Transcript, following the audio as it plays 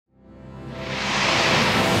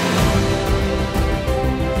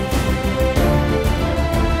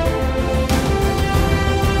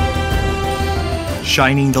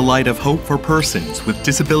shining the light of hope for persons with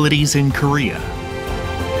disabilities in Korea.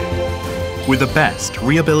 With the best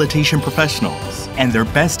rehabilitation professionals and their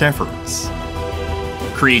best efforts,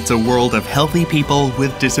 creates a world of healthy people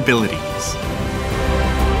with disabilities.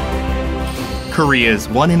 Korea's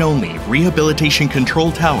one and only rehabilitation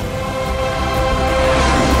control tower,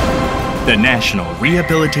 the National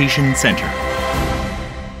Rehabilitation Center.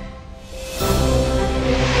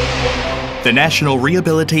 The National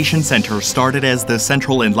Rehabilitation Center started as the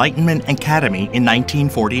Central Enlightenment Academy in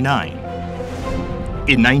 1949.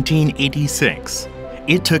 In 1986,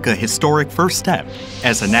 it took a historic first step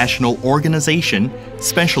as a national organization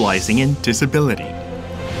specializing in disability.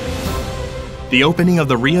 The opening of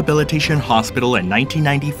the Rehabilitation Hospital in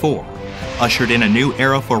 1994 ushered in a new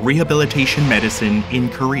era for rehabilitation medicine in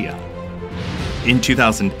Korea. In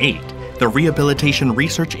 2008, the Rehabilitation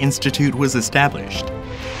Research Institute was established.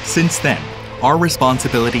 Since then, our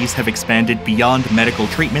responsibilities have expanded beyond medical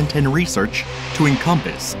treatment and research to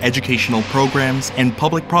encompass educational programs and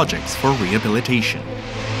public projects for rehabilitation.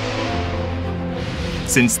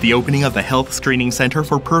 Since the opening of the Health Screening Center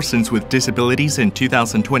for Persons with Disabilities in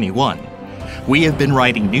 2021, we have been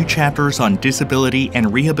writing new chapters on disability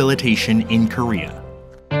and rehabilitation in Korea.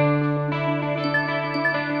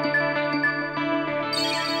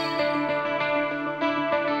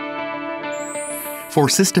 For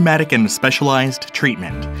systematic and specialized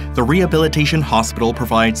treatment, the Rehabilitation Hospital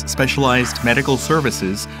provides specialized medical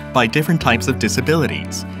services by different types of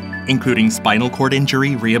disabilities, including spinal cord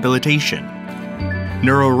injury rehabilitation,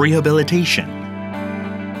 neurorehabilitation,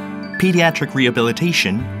 pediatric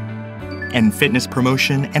rehabilitation, and fitness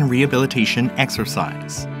promotion and rehabilitation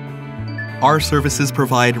exercise. Our services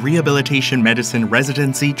provide rehabilitation medicine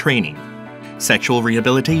residency training, sexual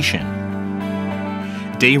rehabilitation,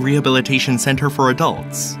 Day Rehabilitation Center for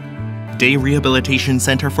Adults, Day Rehabilitation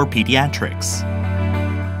Center for Pediatrics,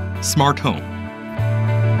 Smart Home,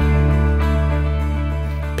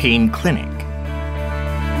 Pain Clinic,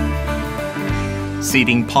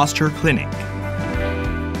 Seating Posture Clinic,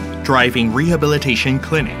 Driving Rehabilitation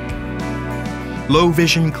Clinic, Low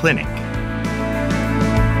Vision Clinic,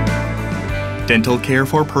 Dental Care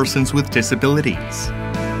for Persons with Disabilities,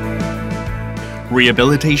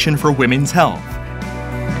 Rehabilitation for Women's Health,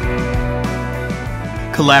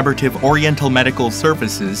 Collaborative Oriental Medical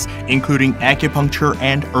Services, including acupuncture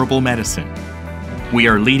and herbal medicine. We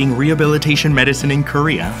are leading rehabilitation medicine in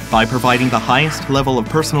Korea by providing the highest level of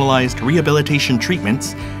personalized rehabilitation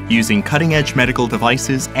treatments using cutting-edge medical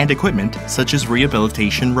devices and equipment such as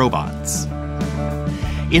rehabilitation robots.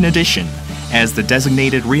 In addition, as the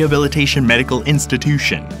designated rehabilitation medical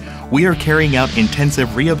institution, we are carrying out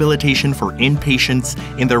intensive rehabilitation for inpatients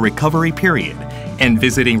in their recovery period and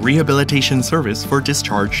visiting rehabilitation service for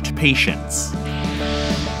discharged patients.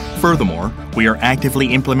 Furthermore, we are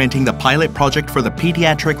actively implementing the pilot project for the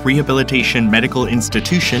Pediatric Rehabilitation Medical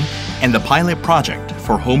Institution and the pilot project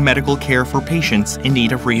for home medical care for patients in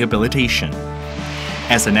need of rehabilitation.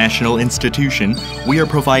 As a national institution, we are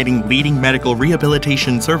providing leading medical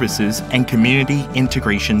rehabilitation services and community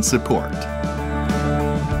integration support.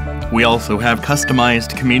 We also have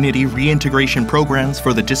customized community reintegration programs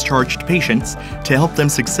for the discharged patients to help them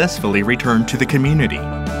successfully return to the community.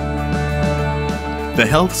 The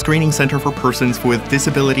Health Screening Center for Persons with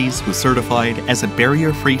Disabilities was certified as a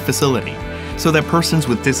barrier-free facility so that persons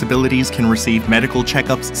with disabilities can receive medical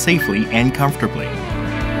checkups safely and comfortably.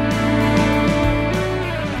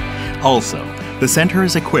 Also, the center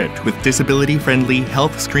is equipped with disability-friendly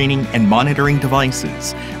health screening and monitoring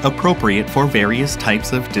devices appropriate for various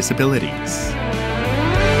types of disabilities.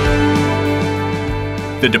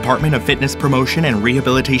 The Department of Fitness Promotion and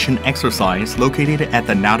Rehabilitation Exercise, located at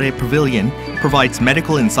the Nare Pavilion, provides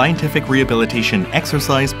medical and scientific rehabilitation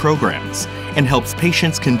exercise programs and helps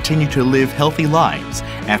patients continue to live healthy lives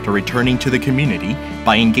after returning to the community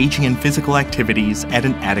by engaging in physical activities at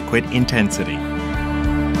an adequate intensity.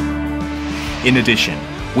 In addition,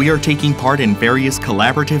 we are taking part in various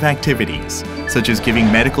collaborative activities, such as giving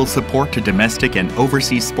medical support to domestic and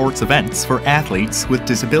overseas sports events for athletes with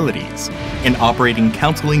disabilities, and operating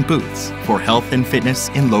counseling booths for health and fitness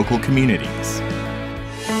in local communities.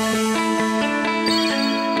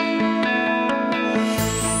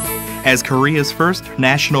 As Korea's first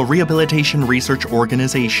national rehabilitation research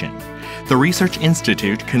organization, the Research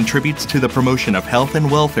Institute contributes to the promotion of health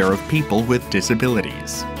and welfare of people with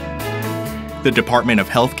disabilities. The Department of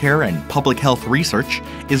Healthcare and Public Health Research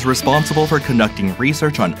is responsible for conducting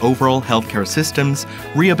research on overall healthcare systems,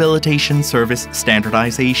 rehabilitation service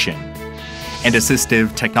standardization, and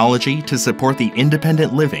assistive technology to support the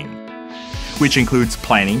independent living, which includes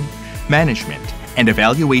planning, management, and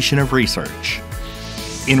evaluation of research.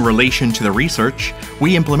 In relation to the research,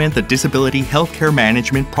 we implement the Disability Healthcare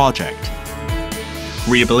Management Project,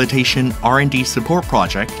 Rehabilitation R&D Support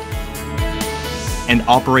Project, and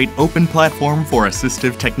operate Open Platform for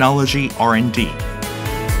Assistive Technology R&D.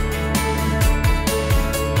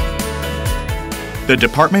 The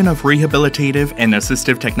Department of Rehabilitative and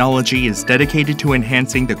Assistive Technology is dedicated to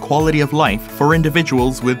enhancing the quality of life for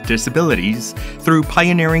individuals with disabilities through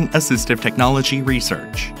pioneering assistive technology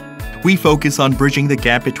research. We focus on bridging the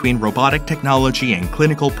gap between robotic technology and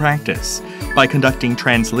clinical practice by conducting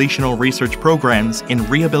translational research programs in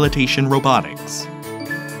rehabilitation robotics.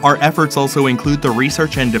 Our efforts also include the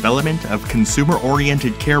research and development of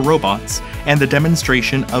consumer-oriented care robots and the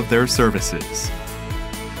demonstration of their services.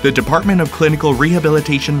 The Department of Clinical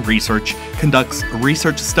Rehabilitation Research conducts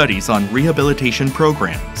research studies on rehabilitation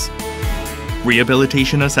programs,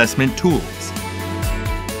 rehabilitation assessment tools,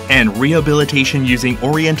 and rehabilitation using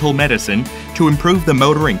Oriental medicine to improve the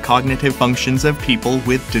motor and cognitive functions of people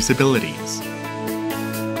with disabilities.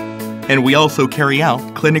 And we also carry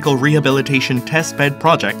out clinical rehabilitation testbed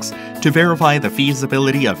projects to verify the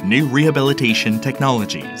feasibility of new rehabilitation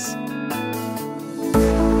technologies.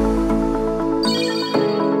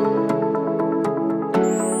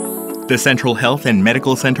 The Central Health and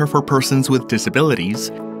Medical Center for Persons with Disabilities,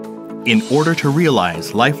 in order to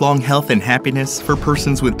realize lifelong health and happiness for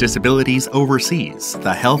persons with disabilities, oversees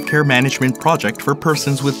the Healthcare Management Project for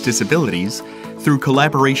Persons with Disabilities through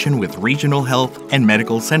collaboration with regional health and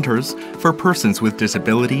medical centers for persons with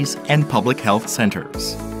disabilities and public health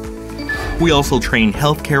centers. We also train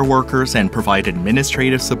healthcare workers and provide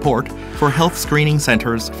administrative support for health screening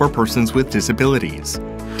centers for persons with disabilities,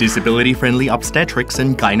 disability-friendly obstetrics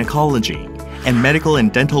and gynecology, and medical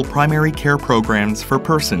and dental primary care programs for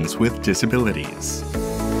persons with disabilities.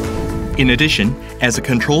 In addition, as a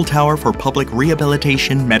control tower for public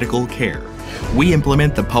rehabilitation medical care, we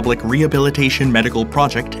implement the Public Rehabilitation Medical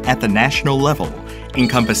Project at the national level,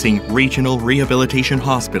 encompassing regional rehabilitation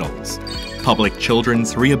hospitals, public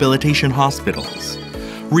children's rehabilitation hospitals,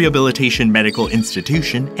 rehabilitation medical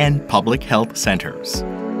institution, and public health centers.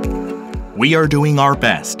 We are doing our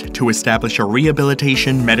best to establish a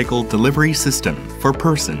rehabilitation medical delivery system for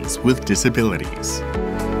persons with disabilities.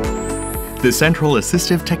 The Central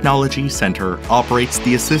Assistive Technology Center operates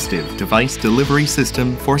the Assistive Device Delivery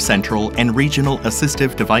System for Central and Regional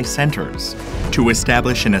Assistive Device Centers to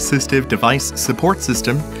establish an assistive device support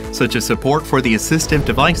system, such as support for the assistive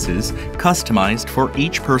devices customized for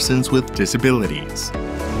each persons with disabilities.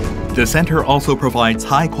 The center also provides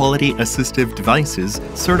high-quality assistive devices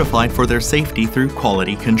certified for their safety through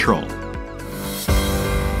quality control.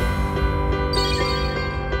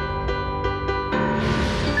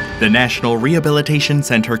 The National Rehabilitation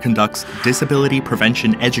Center conducts disability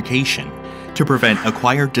prevention education to prevent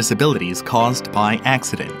acquired disabilities caused by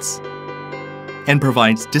accidents, and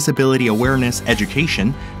provides disability awareness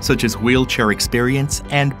education such as wheelchair experience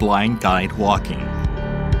and blind guide walking.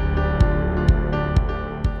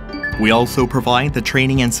 We also provide the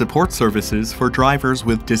training and support services for drivers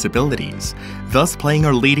with disabilities, thus playing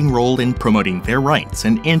a leading role in promoting their rights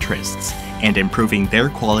and interests and improving their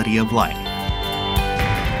quality of life.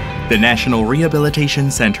 The National Rehabilitation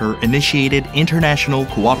Center initiated international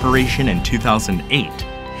cooperation in 2008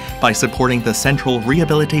 by supporting the Central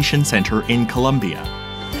Rehabilitation Center in Colombia.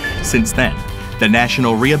 Since then, the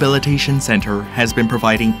National Rehabilitation Center has been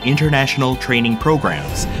providing international training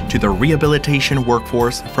programs to the rehabilitation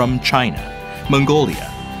workforce from China,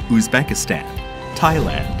 Mongolia, Uzbekistan,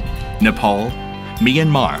 Thailand, Nepal,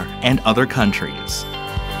 Myanmar, and other countries.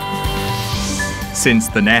 Since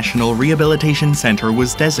the National Rehabilitation Center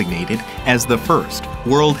was designated as the first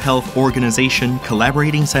World Health Organization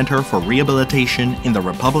Collaborating Center for Rehabilitation in the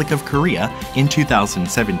Republic of Korea in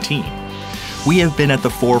 2017, we have been at the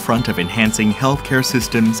forefront of enhancing healthcare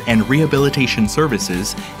systems and rehabilitation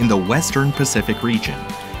services in the Western Pacific region,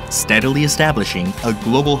 steadily establishing a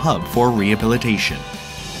global hub for rehabilitation.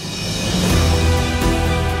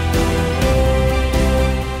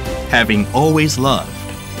 Having always loved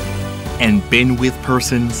and been with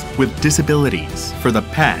persons with disabilities for the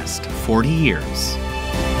past 40 years,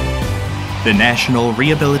 the National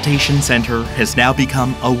Rehabilitation Center has now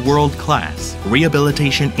become a world-class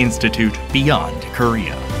rehabilitation institute beyond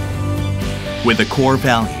Korea. With the core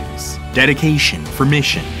values, dedication for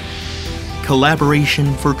mission,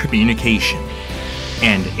 collaboration for communication,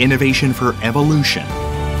 and innovation for evolution,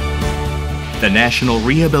 the National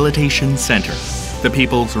Rehabilitation Center, the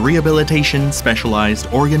People's Rehabilitation Specialized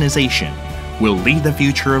Organization, will lead the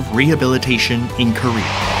future of rehabilitation in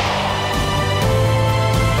Korea.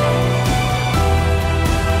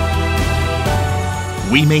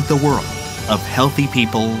 We make the world of healthy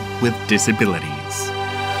people with disabilities.